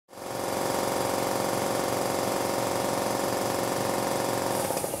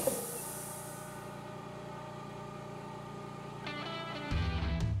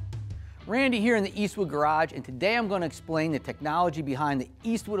Randy here in the Eastwood garage, and today I'm going to explain the technology behind the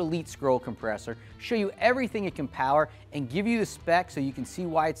Eastwood ELITE Scroll Compressor, show you everything it can power, and give you the specs so you can see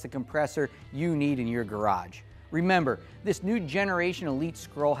why it's the compressor you need in your garage. Remember, this new generation ELITE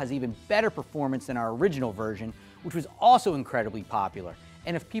Scroll has even better performance than our original version, which was also incredibly popular.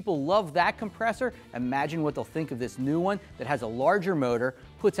 And if people love that compressor, imagine what they'll think of this new one that has a larger motor,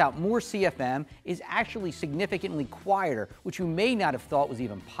 puts out more CFM, is actually significantly quieter, which you may not have thought was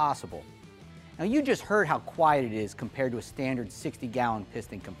even possible. Now you just heard how quiet it is compared to a standard 60-gallon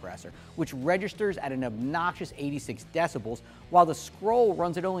piston compressor, which registers at an obnoxious 86 decibels, while the Scroll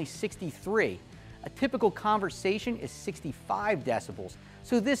runs at only 63. A typical conversation is 65 decibels.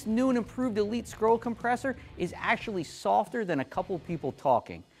 So this new and improved ELITE Scroll Compressor is actually softer than a couple people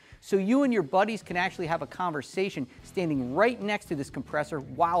talking. So you and your buddies can actually have a conversation standing right next to this compressor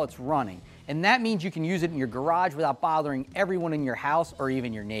while it's running. And that means you can use it in your garage without bothering everyone in your house or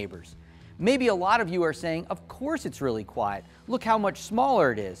even your neighbors. Maybe a lot of you are saying, of course it's really quiet. Look how much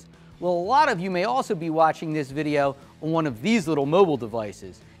smaller it is. Well, a lot of you may also be watching this video on one of these little mobile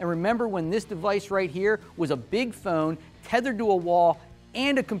devices. And remember when this device right here was a big phone tethered to a wall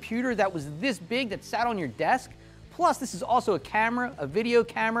and a computer that was this big that sat on your desk? Plus, this is also a camera, a video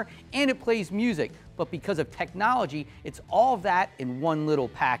camera, and it plays music. But because of technology, it's all of that in one little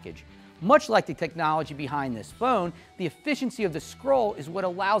package. Much like the technology behind this phone, the efficiency of the Scroll is what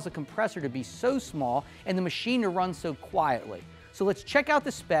allows the compressor to be so small and the machine to run so quietly. So let's check out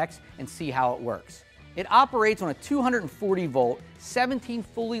the specs and see how it works. It operates on a 240 volt, 17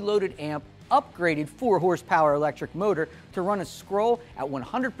 fully loaded amp, upgraded 4 horsepower electric motor to run a Scroll at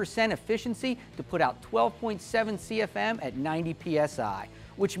 100% efficiency to put out 12.7 CFM at 90 PSI,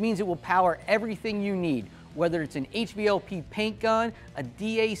 which means it will power everything you need, whether it's an HVLP paint gun, a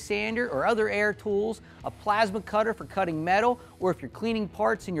DA sander or other air tools, a plasma cutter for cutting metal, or if you're cleaning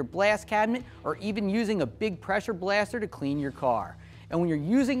parts in your blast cabinet, or even using a big pressure blaster to clean your car. And when you're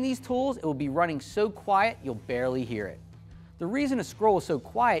using these tools, it will be running so quiet you'll barely hear it. The reason a Scroll is so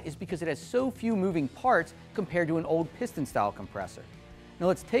quiet is because it has so few moving parts compared to an old piston style compressor. Now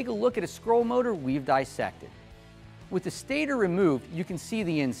let's take a look at a Scroll motor we've dissected. With the stator removed, you can see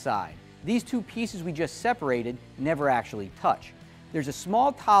the inside. These two pieces we just separated never actually touch. There's a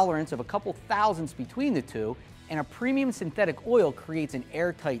small tolerance of a couple thousandths between the two, and a premium synthetic oil creates an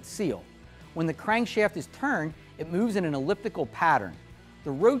airtight seal. When the crankshaft is turned, it moves in an elliptical pattern. The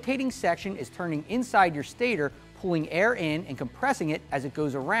rotating section is turning inside your stator, pulling air in and compressing it as it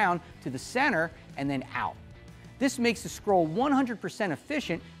goes around to the center and then out. This makes the Scroll 100%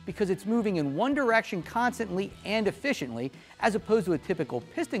 efficient because it's moving in one direction constantly and efficiently, as opposed to a typical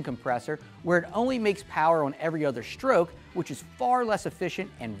piston compressor where it only makes power on every other stroke, which is far less efficient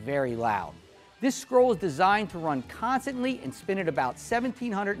and very loud. This Scroll is designed to run constantly and spin at about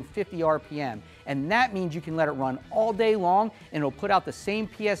 1750 RPM, and that means you can let it run all day long and it'll put out the same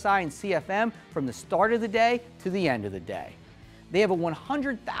PSI and CFM from the start of the day to the end of the day. They have a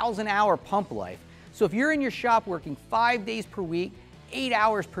 100,000 hour pump life, so if you're in your shop working 5 days per week, 8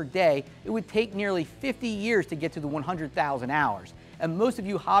 hours per day, it would take nearly 50 years to get to the 100,000 hours, and most of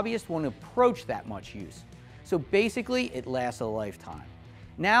you hobbyists won't approach that much use. So basically, it lasts a lifetime.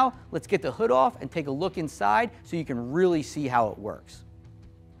 Now, let's get the hood off and take a look inside so you can really see how it works.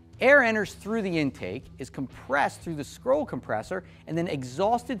 Air enters through the intake, is compressed through the Scroll compressor, and then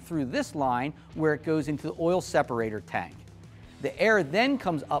exhausted through this line where it goes into the oil separator tank. The air then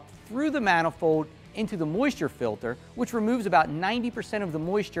comes up through the manifold into the moisture filter, which removes about 90% of the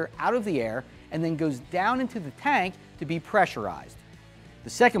moisture out of the air and then goes down into the tank to be pressurized. The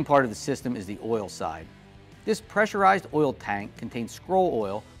second part of the system is the oil side. This pressurized oil tank contains Scroll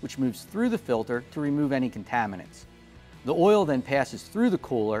oil, which moves through the filter to remove any contaminants. The oil then passes through the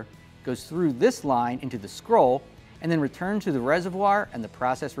cooler, goes through this line into the Scroll, and then returns to the reservoir, and the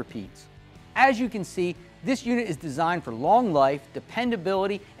process repeats. As you can see, this unit is designed for long life,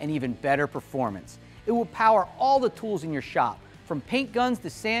 dependability, and even better performance. It will power all the tools in your shop, from paint guns to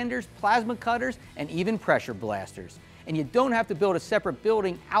sanders, plasma cutters, and even pressure blasters. And you don't have to build a separate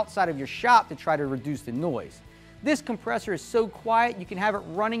building outside of your shop to try to reduce the noise. This compressor is so quiet you can have it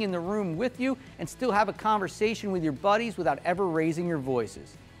running in the room with you and still have a conversation with your buddies without ever raising your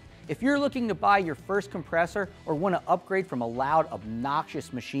voices. If you're looking to buy your first compressor or want to upgrade from a loud,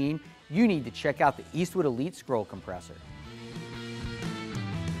 obnoxious machine, you need to check out the Eastwood ELITE Scroll Compressor.